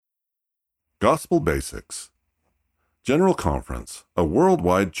Gospel Basics. General Conference, a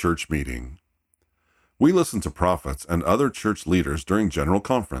worldwide church meeting. We listen to prophets and other church leaders during General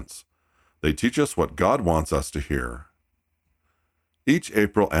Conference. They teach us what God wants us to hear. Each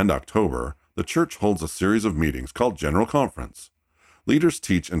April and October, the church holds a series of meetings called General Conference. Leaders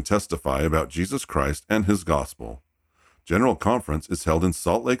teach and testify about Jesus Christ and His gospel. General Conference is held in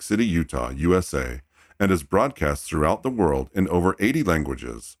Salt Lake City, Utah, USA, and is broadcast throughout the world in over 80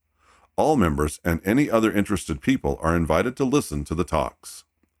 languages. All members and any other interested people are invited to listen to the talks.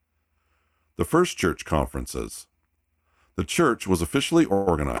 The first church conferences. The church was officially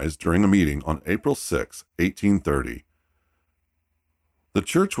organized during a meeting on April 6, 1830. The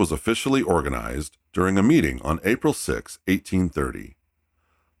church was officially organized during a meeting on April 6, 1830.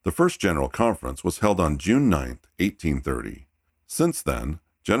 The first General Conference was held on June 9, 1830. Since then,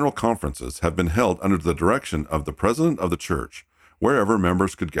 General Conferences have been held under the direction of the President of the Church, wherever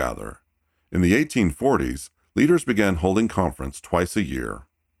members could gather. In the 1840s, leaders began holding conference twice a year.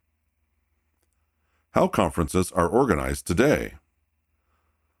 How conferences are organized today.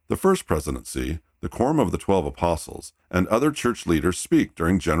 The First Presidency, the Quorum of the 12 Apostles, and other church leaders speak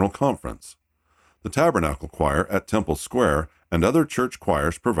during General Conference. The Tabernacle Choir at Temple Square and other church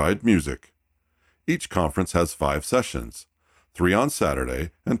choirs provide music. Each conference has 5 sessions, 3 on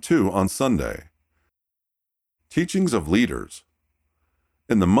Saturday and 2 on Sunday. Teachings of leaders.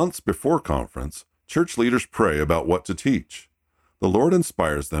 In the months before conference, church leaders pray about what to teach. The Lord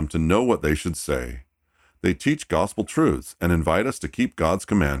inspires them to know what they should say. They teach gospel truths and invite us to keep God's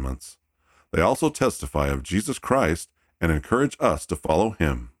commandments. They also testify of Jesus Christ and encourage us to follow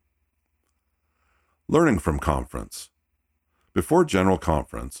Him. Learning from conference. Before General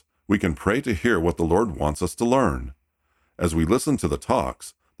Conference, we can pray to hear what the Lord wants us to learn. As we listen to the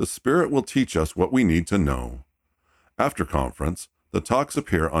talks, the Spirit will teach us what we need to know. After conference, the talks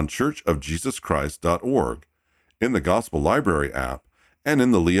appear on churchofjesuschrist.org, in the Gospel Library app, and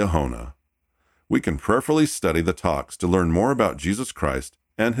in the Liahona. We can prayerfully study the talks to learn more about Jesus Christ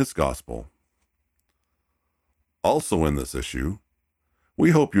and His gospel. Also in this issue, we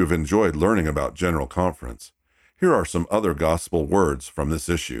hope you have enjoyed learning about General Conference. Here are some other gospel words from this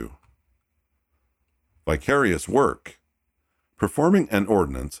issue. Vicarious work. Performing an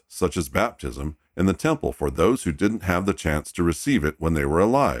ordinance, such as baptism, in the temple for those who didn't have the chance to receive it when they were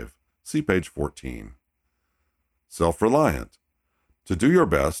alive. See page 14. Self-reliant. To do your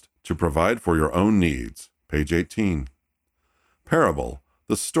best to provide for your own needs. Page 18. Parable.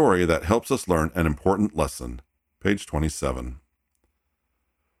 The story that helps us learn an important lesson. Page 27.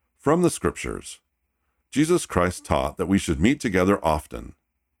 From the Scriptures. Jesus Christ taught that we should meet together often.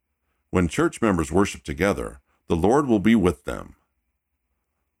 When church members worship together, the Lord will be with them.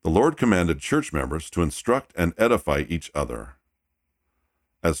 The Lord commanded church members to instruct and edify each other.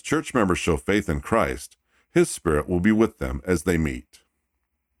 As church members show faith in Christ, His Spirit will be with them as they meet.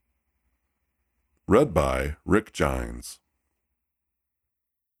 Read by Rick Gines.